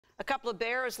A couple of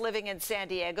bears living in San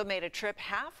Diego made a trip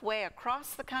halfway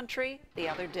across the country the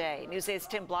other day. News 8's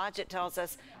Tim Blodgett tells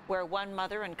us where one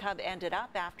mother and cub ended up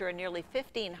after a nearly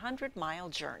 1,500-mile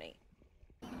journey.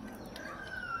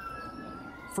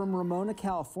 From Ramona,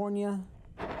 California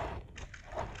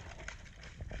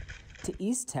to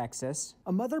East Texas,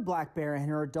 a mother black bear and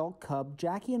her adult cub,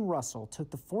 Jackie and Russell, took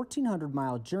the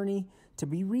 1,400-mile journey to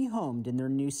be rehomed in their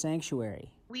new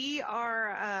sanctuary. We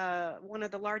are one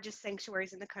of the largest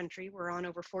sanctuaries in the country. We're on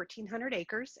over 1,400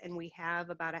 acres, and we have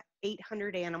about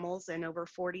 800 animals and over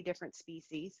 40 different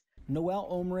species. Noelle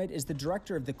Omerid is the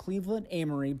director of the Cleveland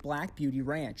Amory Black Beauty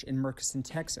Ranch in Murchison,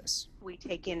 Texas. We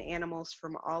take in animals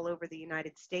from all over the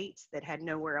United States that had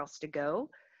nowhere else to go.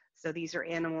 So these are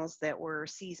animals that were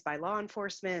seized by law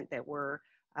enforcement, that were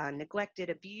neglected,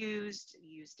 abused,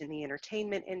 used in the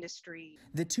entertainment industry.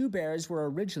 The two bears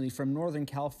were originally from Northern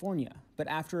California, but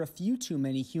after a few too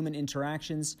many human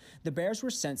interactions, the bears were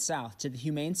sent south to the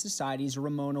Humane Society's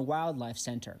Ramona Wildlife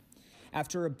Center.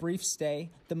 After a brief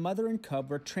stay, the mother and cub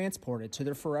were transported to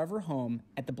their forever home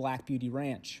at the Black Beauty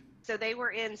Ranch. So they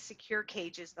were in secure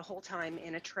cages the whole time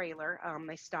in a trailer.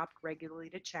 They stopped regularly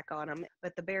to check on them,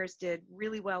 but the bears did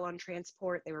really well on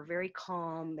transport. They were very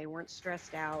calm. They weren't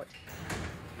stressed out.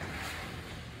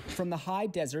 From the high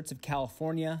deserts of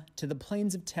California to the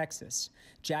plains of Texas,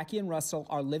 Jackie and Russell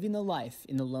are living the life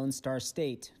in the Lone Star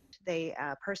State. They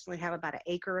personally have about an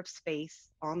acre of space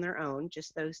on their own,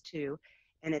 just those two,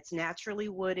 and it's naturally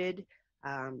wooded,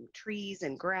 trees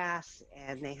and grass,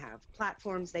 and they have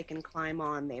platforms they can climb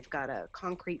on. They've got a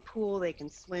concrete pool they can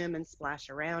swim and splash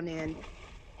around in.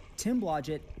 Tim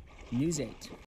Blodgett, News 8.